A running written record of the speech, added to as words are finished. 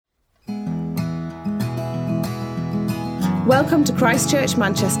Welcome to Christchurch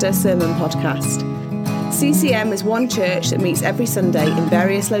Manchester Sermon Podcast. CCM is one church that meets every Sunday in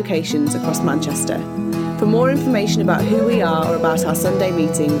various locations across Manchester. For more information about who we are or about our Sunday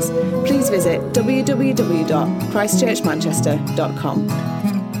meetings, please visit www.christchurchmanchester.com.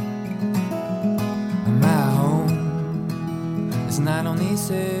 My home is not on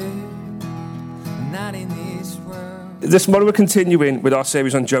this earth, not in this world. This morning we're continuing with our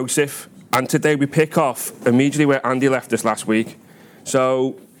series on Joseph, and today we pick off immediately where Andy left us last week.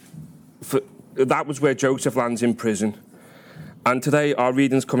 So that was where Joseph lands in prison. And today our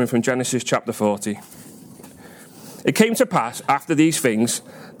reading's coming from Genesis chapter 40. It came to pass after these things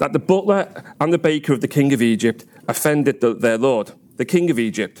that the butler and the baker of the king of Egypt offended their lord, the king of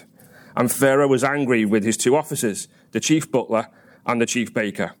Egypt. And Pharaoh was angry with his two officers, the chief butler and the chief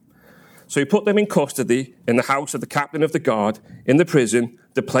baker. So he put them in custody in the house of the captain of the guard, in the prison,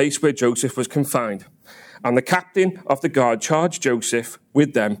 the place where Joseph was confined. And the captain of the guard charged Joseph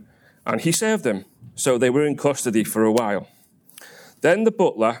with them, and he served them. So they were in custody for a while. Then the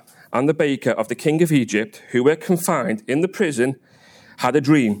butler and the baker of the king of Egypt, who were confined in the prison, had a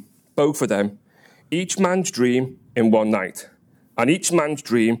dream, both of them, each man's dream in one night, and each man's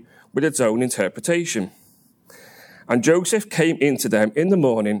dream with its own interpretation. And Joseph came in to them in the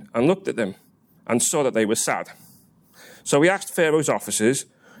morning and looked at them and saw that they were sad. So he asked Pharaoh's officers,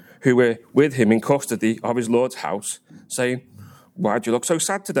 who were with him in custody of his lord's house, saying, "Why do you look so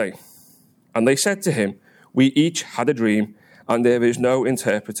sad today?" And they said to him, "We each had a dream, and there is no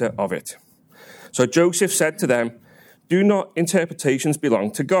interpreter of it." So Joseph said to them, "Do not interpretations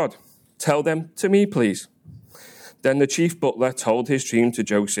belong to God? Tell them to me, please." Then the chief butler told his dream to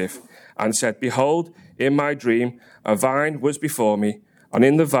Joseph and said, "Behold, in my dream, a vine was before me, and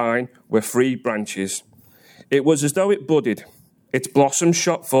in the vine were 3 branches. It was as though it budded. Its blossoms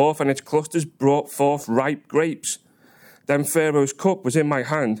shot forth, and its clusters brought forth ripe grapes. Then Pharaoh's cup was in my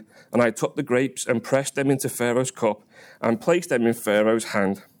hand, and I took the grapes and pressed them into Pharaoh's cup and placed them in Pharaoh's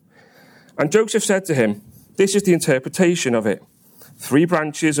hand." And Joseph said to him, "This is the interpretation of it. 3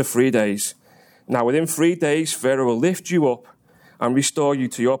 branches of 3 days. Now within 3 days Pharaoh will lift you up and restore you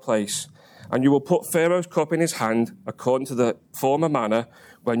to your place, and you will put Pharaoh's cup in his hand according to the former manner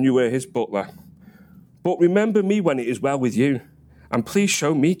when you were his butler. But remember me when it is well with you, and please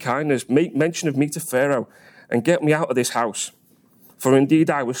show me kindness, make mention of me to Pharaoh, and get me out of this house. For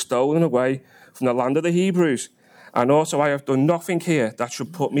indeed I was stolen away from the land of the Hebrews, and also I have done nothing here that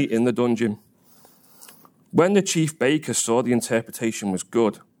should put me in the dungeon." When the chief baker saw the interpretation was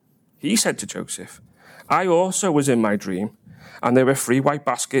good, he said to Joseph, "I also was in my dream, and there were 3 white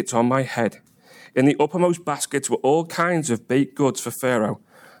baskets on my head. In the uppermost baskets were all kinds of baked goods for Pharaoh,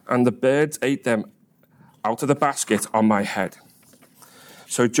 and the birds ate them out of the basket on my head."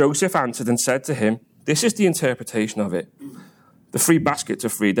 So Joseph answered and said to him, "This is the interpretation of it. The 3 baskets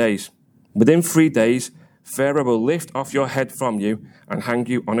of 3 days. Within 3 days, Pharaoh will lift off your head from you and hang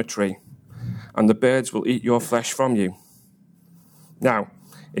you on a tree, and the birds will eat your flesh from you." Now,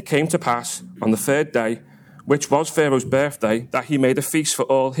 it came to pass on the 3rd day, which was Pharaoh's birthday, that he made a feast for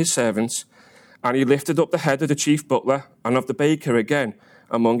all his servants, and he lifted up the head of the chief butler and of the baker again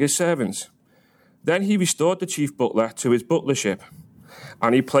among his servants. Then he restored the chief butler to his butlership,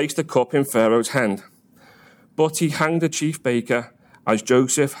 and he placed the cup in Pharaoh's hand. But he hanged the chief baker as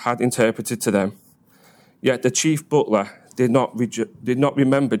Joseph had interpreted to them. Yet the chief butler did not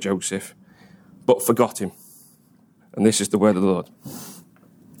remember Joseph, but forgot him. And this is the word of the Lord.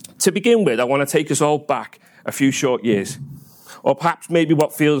 To begin with, I want to take us all back a few short years, or perhaps maybe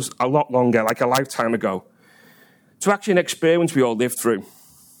what feels a lot longer, like a lifetime ago, to actually an experience we all lived through,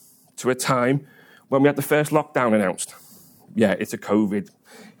 to a time when we had the first lockdown announced. Yeah, it's a COVID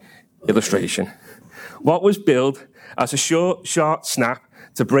illustration. What was billed as a short, sharp snap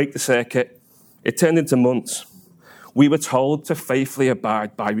to break the circuit, it turned into months. We were told to faithfully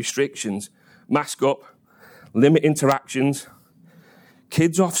abide by restrictions, mask up, limit interactions,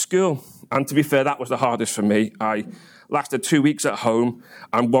 kids off school. And to be fair, that was the hardest for me. I lasted 2 weeks at home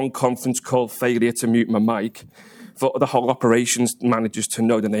and 1 conference call failure to mute my mic for the whole operations managers to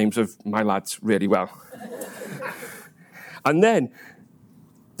know the names of my lads really well. And then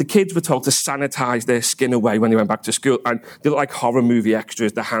the kids were told to sanitize their skin away when they went back to school. And they looked like horror movie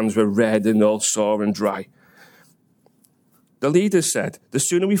extras. Their hands were red and all sore and dry. The leaders said, the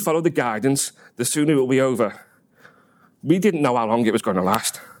sooner we follow the guidance, the sooner it will be over. We didn't know how long it was going to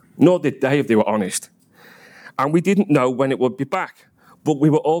last, nor did they, if they were honest. And we didn't know when it would be back, but we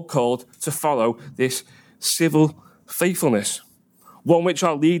were all called to follow this civil faithfulness, one which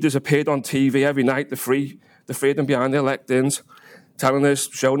our leaders appeared on TV every night, the three of them behind their lecterns, telling us,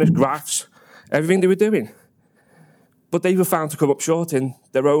 showing us graphs, everything they were doing. but they were found to come up short in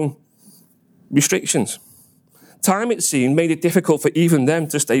their own restrictions. Time, it seemed, made it difficult for even them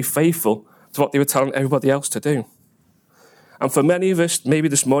to stay faithful to what they were telling everybody else to do. And for many of us, maybe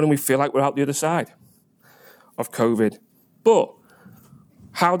this morning we feel like we're out the other side of COVID. But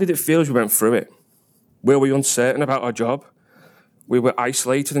how did it feel as we went through it? Were we uncertain about our job? We were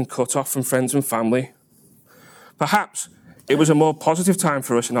isolated and cut off from friends and family. Perhaps it was a more positive time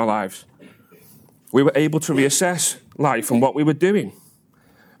for us in our lives. We were able to reassess life and what we were doing.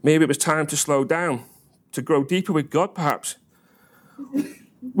 Maybe it was time to slow down, to grow deeper with God, perhaps.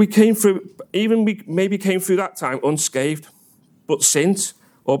 We came through that time unscathed, but since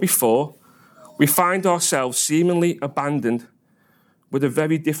or before, we find ourselves seemingly abandoned with a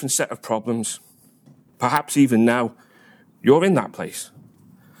very different set of problems. Perhaps even now, you're in that place.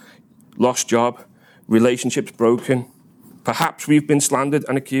 Lost job, relationships broken. Perhaps we've been slandered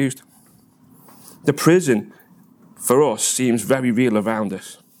and accused. The prison, for us, seems very real around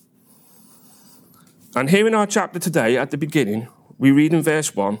us. And here in our chapter today, at the beginning, we read in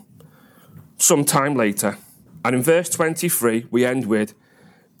verse 1, some time later, and in verse 23, we end with,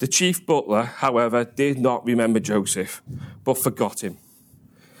 the chief butler, however, did not remember Joseph, but forgot him.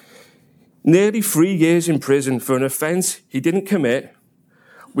 Nearly 3 years in prison for an offence he didn't commit.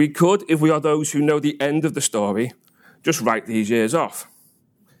 We could, if we are those who know the end of the story, just write these years off.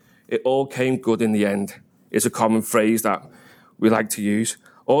 It all came good in the end, is a common phrase that we like to use.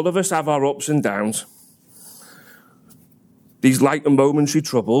 All of us have our ups and downs, these light and momentary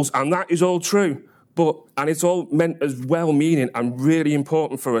troubles, and that is all true. And it's all meant as well-meaning and really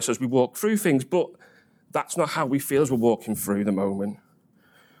important for us as we walk through things, but that's not how we feel as we're walking through the moment.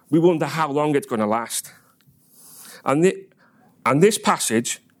 We wonder how long it's going to last. And this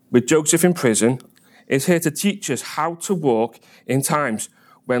passage, with Joseph in prison, is here to teach us how to walk in times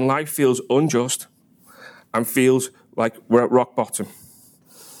when life feels unjust and feels like we're at rock bottom.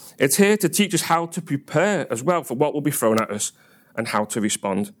 It's here to teach us how to prepare as well for what will be thrown at us and how to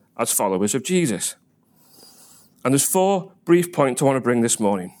respond as followers of Jesus. And there's 4 brief points I want to bring this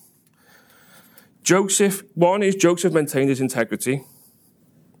morning. One is Joseph maintained his integrity.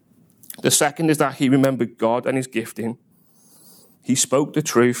 The second is that he remembered God and his gifting. He spoke the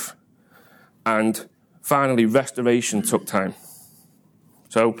truth. And finally, restoration took time.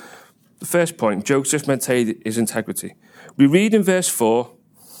 So, the first point, Joseph maintained his integrity. We read in verse 4,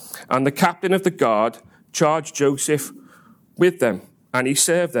 and the captain of the guard charged Joseph with them, and he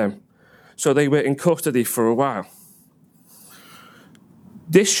served them. So they were in custody for a while.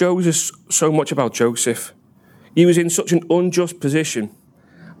 This shows us so much about Joseph. He was in such an unjust position,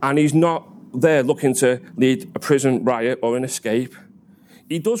 and he's not there looking to lead a prison riot or an escape.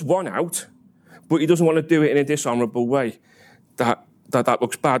 He does want out, but he doesn't want to do it in a dishonourable way. That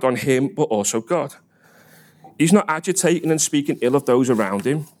looks bad on him, but also God. He's not agitating and speaking ill of those around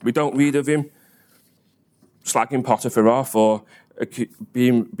him. We don't read of him slagging Potiphar off or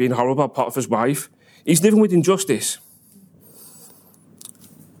being horrible about Potiphar's wife. He's living with injustice.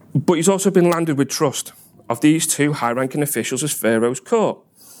 But he's also been landed with trust of these 2 high-ranking officials as Pharaoh's court.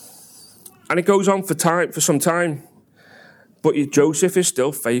 And it goes on for some time. But Joseph is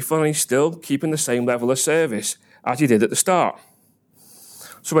still faithful and he's still keeping the same level of service as he did at the start.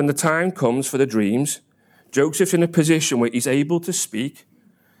 So when the time comes for the dreams, Joseph's in a position where he's able to speak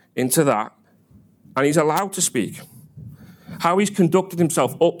into that, and he's allowed to speak. How he's conducted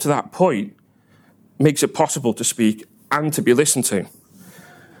himself up to that point makes it possible to speak and to be listened to.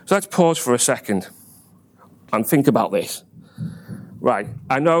 So let's pause for a second and think about this. Right,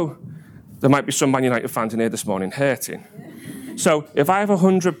 I know there might be some Man United fans in here this morning hurting. So if I have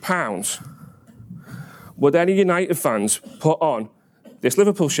 £100, would any United fans put on this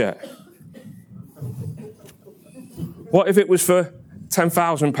Liverpool shirt? What if it was for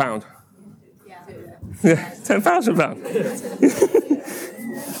 £10,000? Yeah,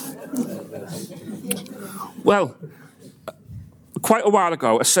 £10,000. Well, quite a while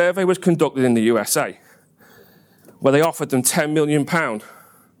ago, a survey was conducted in the USA where they offered them £10 million.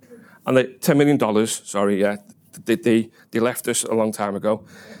 And $10 million, they left us a long time ago.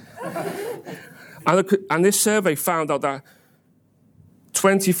 And this survey found out that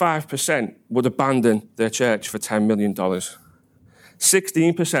 25% would abandon their church for $10 million.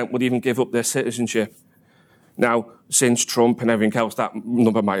 16% would even give up their citizenship. Now, since Trump and everything else, that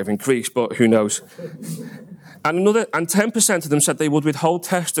number might have increased, but who knows? And 10% of them said they would withhold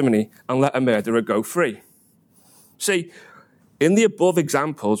testimony and let a murderer go free. See, in the above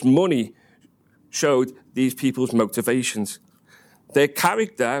examples, money showed these people's motivations. their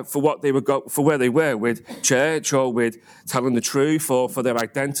character for what they were for where they were with church or with telling the truth or for their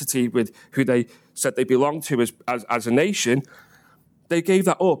identity with who they said they belonged to as a nation, they gave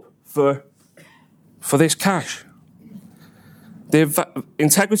that up for this cash. Their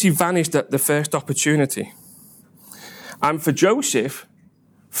integrity vanished at the first opportunity. And for Joseph,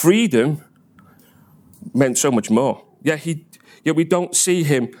 freedom meant so much more. Yet we don't see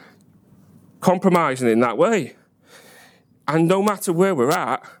him compromising in that way. And no matter where we're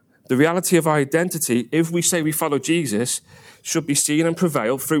at, the reality of our identity, if we say we follow Jesus, should be seen and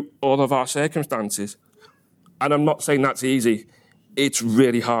prevail through all of our circumstances. And I'm not saying that's easy. It's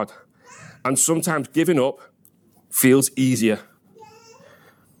really hard. And sometimes giving up feels easier.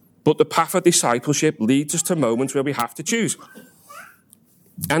 But the path of discipleship leads us to moments where we have to choose.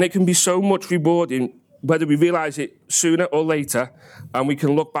 And it can be so much rewarding, whether we realize it sooner or later, and we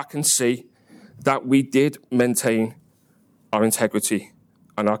can look back and see that we did maintain our integrity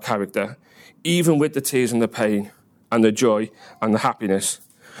and our character, even with the tears and the pain and the joy and the happiness.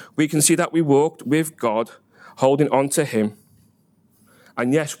 We can see that we walked with God, holding on to him.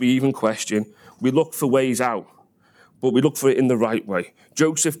 And yes, we even question. We look for ways out, but we look for it in the right way.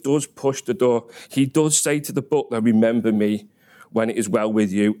 Joseph does push the door. He does say to the butler, remember me when it is well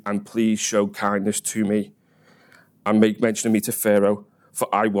with you, and please show kindness to me. And make mention of me to Pharaoh, for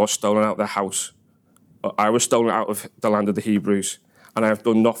I was stolen out of the house. I was stolen out of the land of the Hebrews, and I have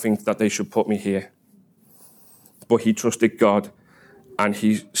done nothing that they should put me here. But he trusted God, and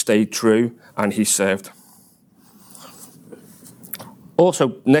he stayed true, and he served.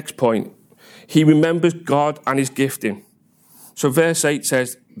 Also, next point, he remembers God and his gifting. So verse 8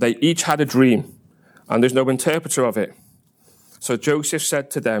 says, they each had a dream, and there's no interpreter of it. So Joseph said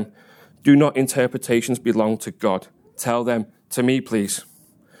to them, do not interpretations belong to God? Tell them to me, please.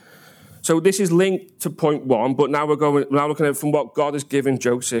 So this is linked to point 1, but now we're looking at it from what God has given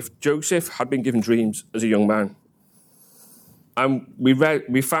Joseph. Joseph had been given dreams as a young man. And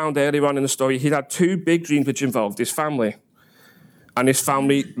we found earlier on in the story, he'd had 2 big dreams which involved his family. And his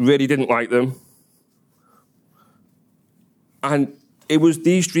family really didn't like them. And it was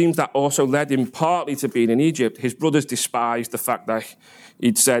these dreams that also led him partly to being in Egypt. His brothers despised the fact that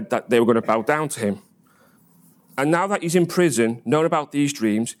he'd said that they were going to bow down to him. And now that he's in prison, knowing about these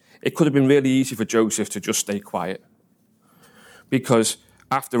dreams, it could have been really easy for Joseph to just stay quiet. Because,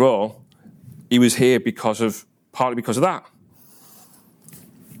 after all, he was here partly because of that.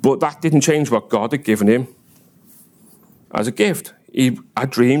 But that didn't change what God had given him as a gift. He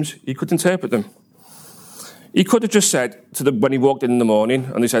had dreams, he could interpret them. He could have just said to them when he walked in the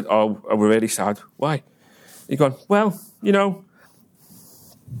morning and they said, oh, we're really sad. Why? He'd gone, well,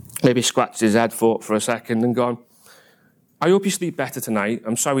 maybe scratched his head for a second and gone, I hope you sleep better tonight.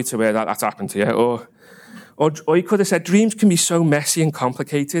 I'm sorry to hear that's happened to you. Or he could have said, dreams can be so messy and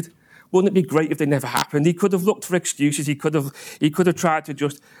complicated. Wouldn't it be great if they never happened? He could have looked for excuses. He could have tried to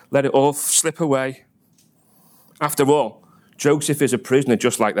just let it all slip away. After all, Joseph is a prisoner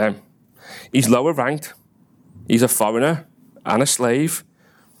just like them. He's lower ranked. He's a foreigner and a slave.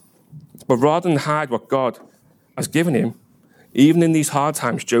 But rather than hide what God has given him, even in these hard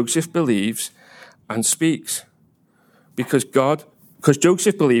times, Joseph believes and speaks. Because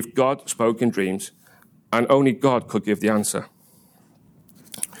Joseph believed God spoke in dreams, and only God could give the answer.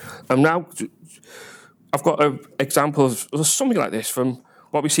 And now I've got an example of something like this from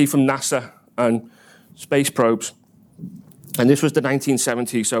what we see from NASA and space probes. And this was the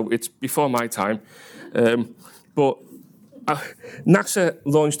 1970s, so it's before my time. But NASA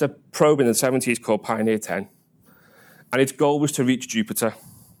launched a probe in the 70s called Pioneer 10. And its goal was to reach Jupiter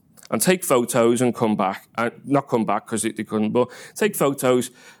and take photos and come back. Not come back because they couldn't, but take photos,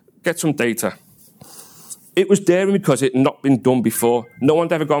 get some data. It was daring because it had not been done before. No one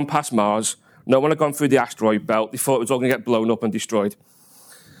had ever gone past Mars. No one had gone through the asteroid belt. They thought it was all going to get blown up and destroyed.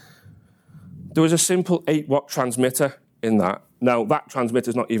 There was a simple 8-watt transmitter in that. Now, that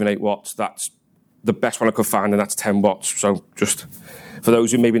transmitter's not even 8 watts. That's the best one I could find, and that's 10 watts. So just for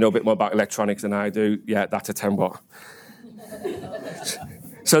those who maybe know a bit more about electronics than I do, yeah, that's a 10 watt.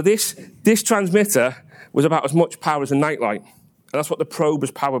 So this transmitter was about as much power as a nightlight. And that's what the probe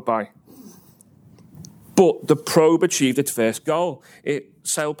was powered by. But the probe achieved its first goal. It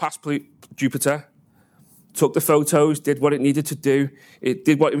sailed past Jupiter, took the photos, did what it needed to do. It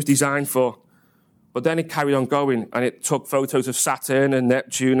did what it was designed for. But then it carried on going, and it took photos of Saturn and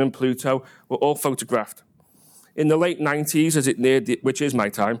Neptune and Pluto, were all photographed. In the late 90s, which is my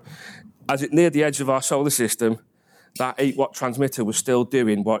time, as it neared the edge of our solar system, that 8-watt transmitter was still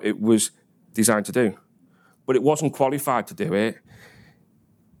doing what it was designed to do. But it wasn't qualified to do it,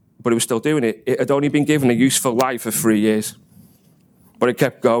 but it was still doing it. It had only been given a useful life of 3 years. But it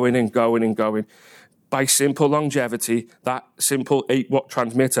kept going and going and going. By simple longevity, that simple 8-watt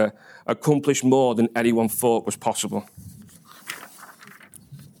transmitter accomplished more than anyone thought was possible.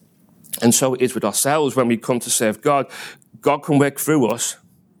 And so it is with ourselves when we come to serve God. God can work through us,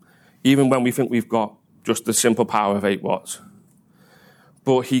 even when we think we've got just the simple power of 8 watts.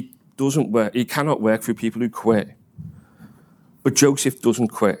 But he cannot work through people who quit. But Joseph doesn't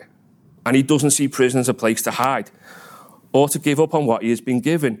quit. And he doesn't see prison as a place to hide or to give up on what he has been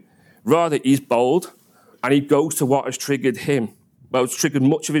given. Rather, he's bold and he goes to what has triggered him. Well, it's triggered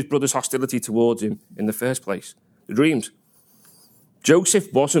much of his brother's hostility towards him in the first place, the dreams.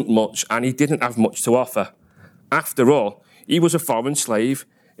 Joseph wasn't much and he didn't have much to offer. After all, he was a foreign slave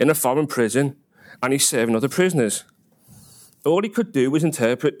in a foreign prison and he's serving other prisoners. All he could do was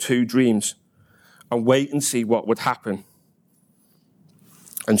interpret 2 dreams and wait and see what would happen.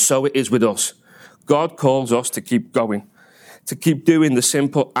 And so it is with us. God calls us to keep going, to keep doing the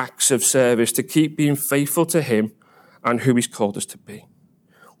simple acts of service, to keep being faithful to him and who he's called us to be.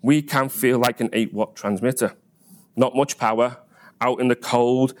 We can feel like an 8-watt transmitter. Not much power, out in the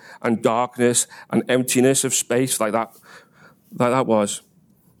cold and darkness and emptiness of space like that was.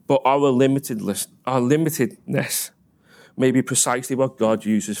 But our limitedness may be precisely what God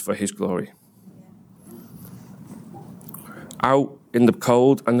uses for his glory. Out in the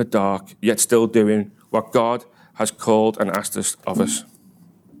cold and the dark, yet still doing what God has called and asked of us.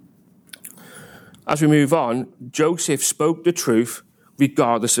 As we move on, Joseph spoke the truth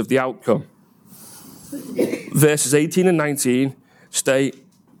regardless of the outcome. Verses 18 and 19 state,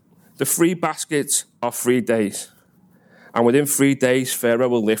 the 3 baskets are 3 days, and within 3 days Pharaoh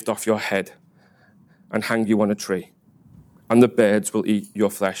will lift off your head and hang you on a tree, and the birds will eat your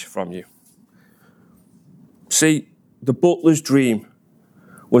flesh from you. See, the butler's dream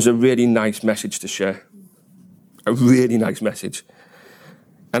was a really nice message to share. A really nice message.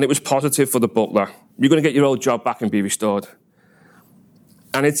 And it was positive for the butler. You're going to get your old job back and be restored.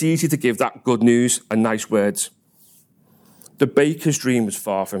 And it's easy to give that good news and nice words. The baker's dream was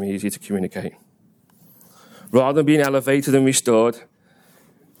far from easy to communicate. Rather than being elevated and restored,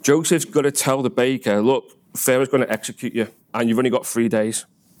 Joseph's got to tell the baker, look, Pharaoh's going to execute you, and you've only got 3 days.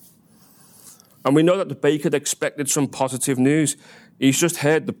 And we know that the baker had expected some positive news. He's just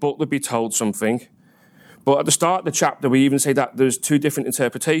heard the butler be told something. But at the start of the chapter, we even say that there's 2 different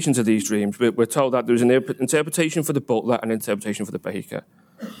interpretations of these dreams. We're told that there's an interpretation for the butler and an interpretation for the baker.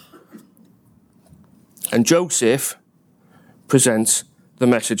 And Joseph presents the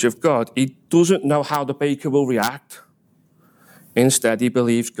message of God. He doesn't know how the baker will react. Instead, he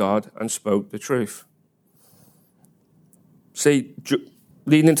believes God and spoke the truth. See,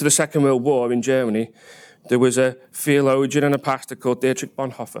 leading into the Second World War in Germany, there was a theologian and a pastor called Dietrich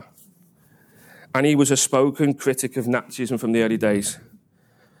Bonhoeffer. And he was a spoken critic of Nazism from the early days.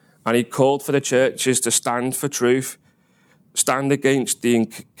 And he called for the churches to stand for truth, stand against the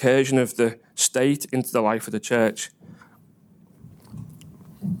incursion of the state into the life of the church.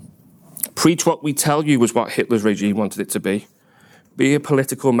 Preach what we tell you was what Hitler's regime wanted it to be. Be a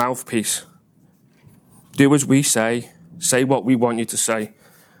political mouthpiece. Do as we say what we want you to say.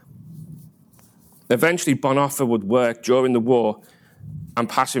 Eventually, Bonhoeffer would work during the war and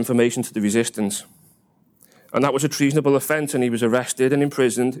pass information to the resistance. And that was a treasonable offence, and he was arrested and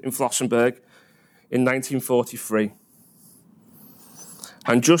imprisoned in Flossenburg in 1943.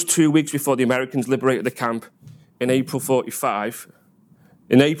 And just 2 weeks before the Americans liberated the camp in April 45,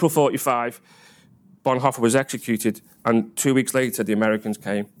 Bonhoeffer was executed, and 2 weeks later the Americans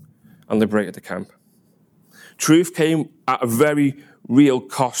came and liberated the camp. Truth came at a very real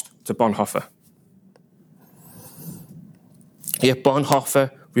cost to Bonhoeffer. Yet Bonhoeffer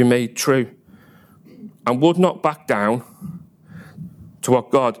remained true and would not back down to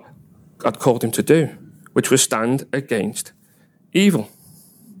what God had called him to do, which was stand against evil.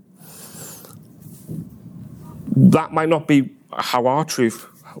 That might not be how our truth,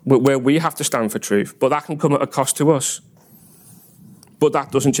 where we have to stand for truth, but that can come at a cost to us. But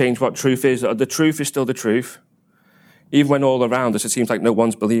that doesn't change what truth is. The truth is still the truth. Even when all around us it seems like no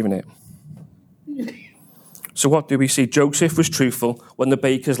one's believing it. So what do we see? Joseph was truthful when the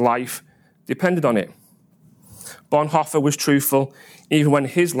baker's life depended on it. Bonhoeffer was truthful even when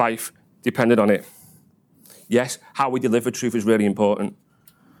his life depended on it. Yes, how we deliver truth is really important.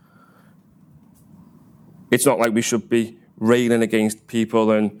 It's not like we should be railing against people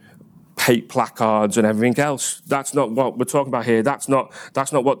and hate placards and everything else. That's not what we're talking about here. That's not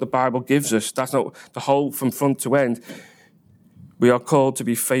what the Bible gives us. That's not the whole from front to end. We are called to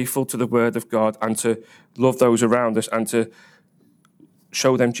be faithful to the word of God and to love those around us and to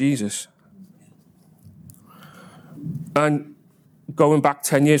show them Jesus. And going back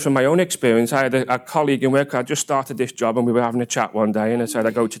 10 years from my own experience, I had a colleague in work. I just started this job, and we were having a chat one day, and I said,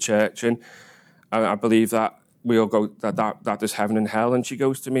 I go to church, and I believe that we all go, that there's heaven and hell. And she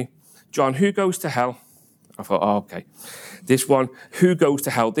goes to me, John, who goes to hell? I thought, oh, okay. This one, who goes to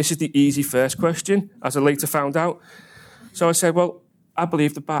hell? This is the easy first question, as I later found out. So I said, well, I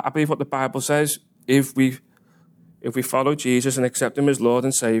believe what the Bible says. If we follow Jesus and accept him as Lord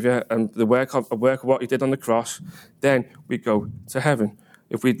and Saviour and the work of what he did on the cross, then we go to heaven.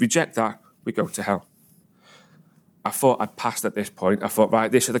 If we reject that, we go to hell. I thought I'd passed at this point. I thought,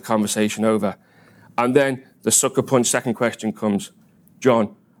 right, this is the conversation over. And then the sucker punch second question comes,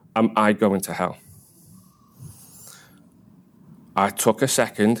 John, am I going to hell? I took a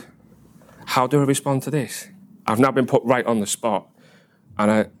second. How do I respond to this? I've now been put right on the spot.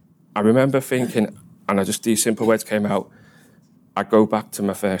 And I remember thinking, and these simple words came out, I go back to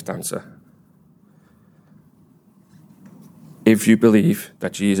my first answer. If you believe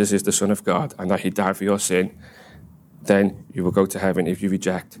that Jesus is the Son of God and that he died for your sin, then you will go to heaven. If you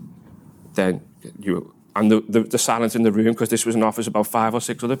reject, then you... And the silence in the room, because this was an office about 5 or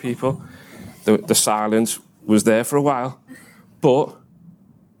 6 other people, the silence was there for a while. But,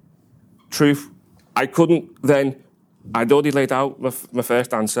 truth, I couldn't then... I'd already laid out my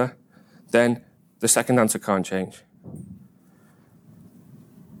first answer. Then the second answer can't change.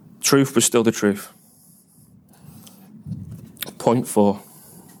 Truth was still the truth. Point 4.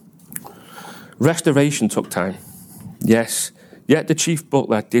 Restoration took time. Yes, yet the chief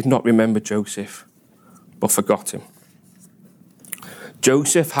butler did not remember Joseph, but forgot him.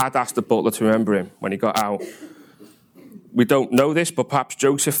 Joseph had asked the butler to remember him when he got out. We don't know this, but perhaps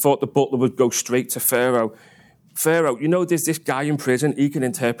Joseph thought the butler would go straight to Pharaoh. Pharaoh, you know there's this guy in prison, he can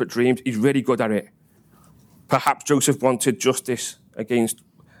interpret dreams, he's really good at it. Perhaps Joseph wanted justice against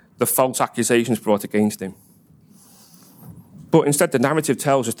the false accusations brought against him. But instead, the narrative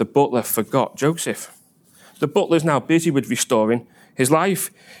tells us the butler forgot Joseph. The butler's now busy with restoring his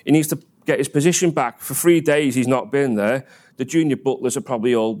life. He needs to get his position back. For 3 days, he's not been there. The junior butlers are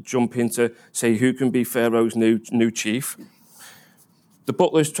probably all jumping to say who can be Pharaoh's new chief. The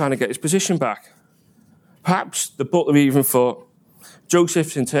butler's trying to get his position back. Perhaps the butler even thought,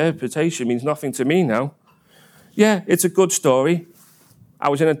 Joseph's interpretation means nothing to me now. Yeah, it's a good story. I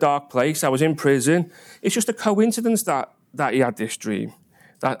was in a dark place. I was in prison. It's just a coincidence that he had this dream.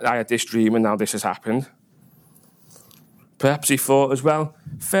 That I had this dream and now this has happened. Perhaps he thought as well,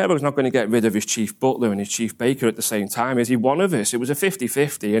 Pharaoh's not going to get rid of his chief butler and his chief baker at the same time. Is he one of us? It was a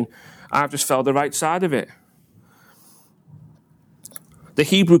 50-50 and I've just fell the right side of it. The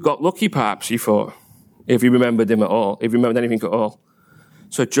Hebrew got lucky, perhaps, he thought, if he remembered him at all, if he remembered anything at all.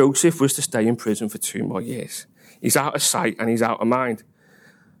 So Joseph was to stay in prison for 2 more years. He's out of sight and he's out of mind.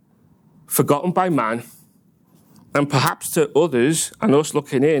 Forgotten by man, and perhaps to others and us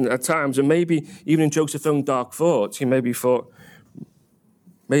looking in at times, and maybe even in Joseph's own dark thoughts, he maybe thought,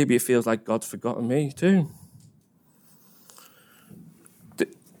 maybe it feels like God's forgotten me too. But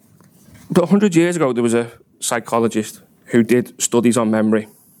 100 years ago, there was a psychologist who did studies on memory.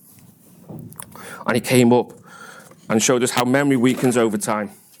 And he came up and showed us how memory weakens over time.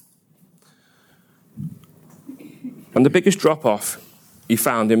 And the biggest drop-off he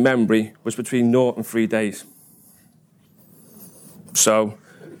found in memory was between 0 and 3 days. So,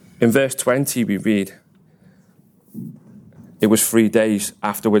 in verse 20 we read, it was 3 days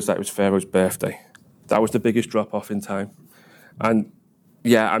afterwards that it was Pharaoh's birthday. That was the biggest drop-off in time. And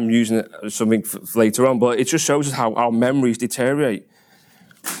yeah, I'm using it as something later on, but it just shows us how our memories deteriorate.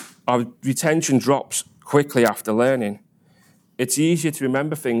 Our retention drops quickly after learning. It's easier to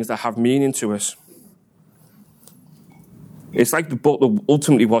remember things that have meaning to us. It's like the butler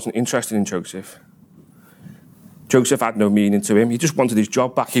ultimately wasn't interested in Joseph. Joseph had no meaning to him. He just wanted his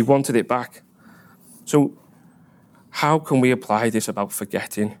job back. He wanted it back. So how can we apply this about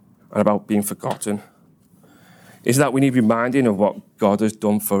forgetting and about being forgotten? Is that we need reminding of what God has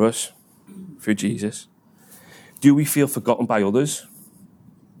done for us through Jesus? Do we feel forgotten by others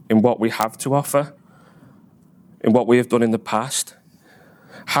in what we have to offer, in what we have done in the past?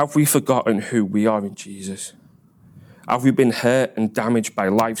 Have we forgotten who we are in Jesus? Have we been hurt and damaged by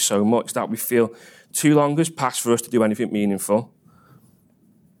life so much that we feel too long has passed for us to do anything meaningful?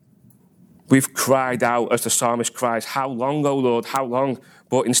 We've cried out as the psalmist cries, how long, O Lord, how long?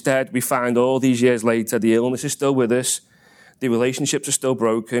 But instead we find all these years later, the illness is still with us, the relationships are still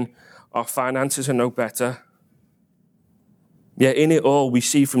broken, our finances are no better. Yet in it all, we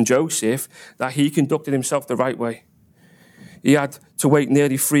see from Joseph that he conducted himself the right way. He had to wait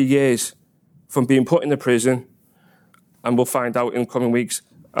nearly 3 years from being put in the prison, and we'll find out in coming weeks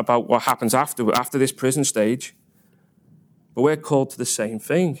about what happens after this prison stage. But we're called to the same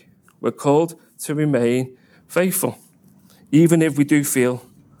thing. We're called to remain faithful, even if we do feel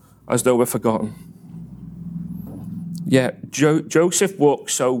as though we're forgotten. Yeah, Joseph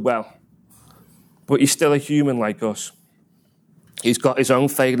walked so well, but he's still a human like us. He's got his own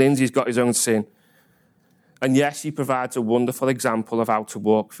failings, he's got his own sin. And yes, he provides a wonderful example of how to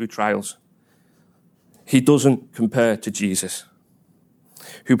walk through trials. He doesn't compare to Jesus,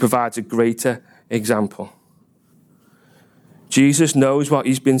 who provides a greater example. Jesus knows what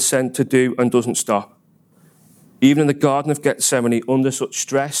he's been sent to do and doesn't stop. Even in the Garden of Gethsemane, under such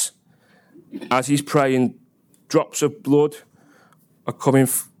stress, as he's praying, drops of blood are coming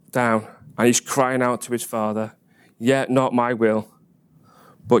down, and he's crying out to his Father, "Yet not my will,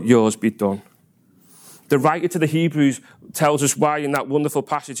 but yours be done." The writer to the Hebrews tells us why in that wonderful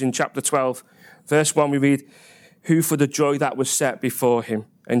passage in chapter 12, verse 1, we read, "Who for the joy that was set before him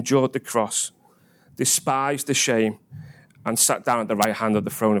endured the cross, despised the shame, and sat down at the right hand of the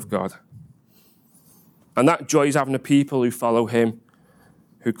throne of God." And that joy is having a people who follow him,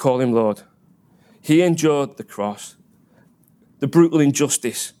 who call him Lord. He endured the cross, the brutal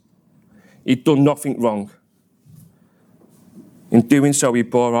injustice. He'd done nothing wrong. In doing so, he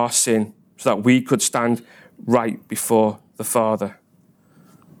bore our sin so that we could stand right before the Father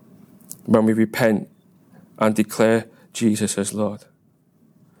when we repent and declare Jesus as Lord.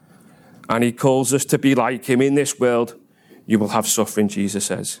 And he calls us to be like him. In this world, you will have suffering, Jesus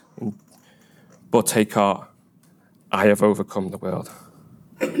says. But take heart, I have overcome the world.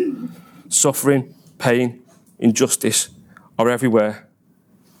 Suffering, pain, injustice are everywhere.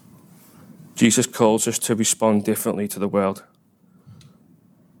 Jesus calls us to respond differently to the world.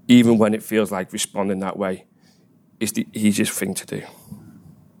 Even when it feels like responding that way is the easiest thing to do.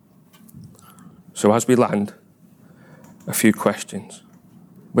 So as we land, a few questions.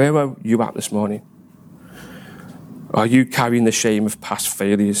 Where are you at this morning? Are you carrying the shame of past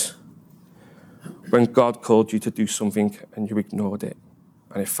failures? When God called you to do something and you ignored it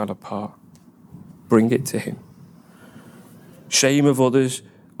and it fell apart, bring it to him. Shame of others,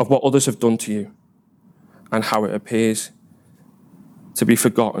 of what others have done to you and how it appears to be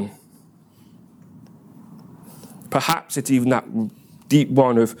forgotten. Perhaps it's even that deep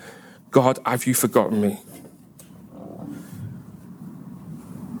one of, God, have you forgotten me?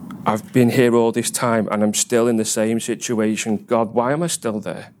 I've been here all this time and I'm still in the same situation. God, why am I still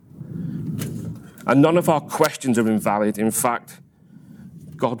there? And none of our questions are invalid. In fact,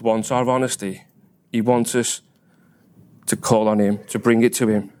 God wants our honesty. He wants us to call on him, to bring it to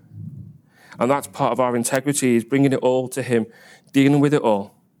him. And that's part of our integrity, is bringing it all to him, dealing with it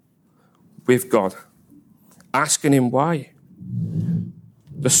all with God, asking him why.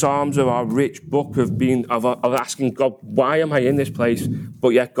 The Psalms are our rich book of asking God, why am I in this place? But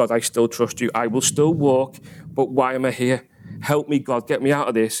yet, God, I still trust you. I will still walk, but why am I here? Help me, God, get me out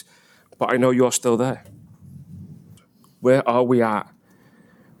of this. But I know you're still there. Where are we at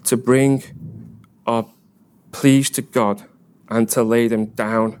to bring our pleas to God and to lay them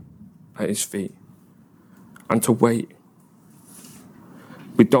down at his feet and to wait?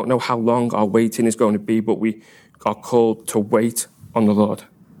 We don't know how long our waiting is going to be, but we are called to wait on the Lord.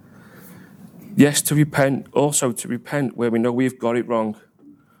 Yes, to repent, also to repent where we know we've got it wrong,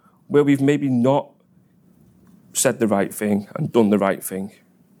 where we've maybe not said the right thing and done the right thing.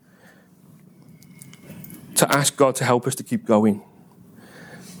 To ask God to help us to keep going,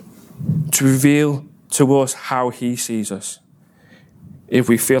 to reveal to us how he sees us if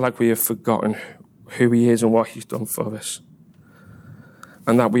we feel like we have forgotten who he is and what he's done for us,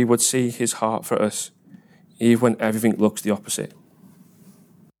 and that we would see his heart for us even when everything looks the opposite.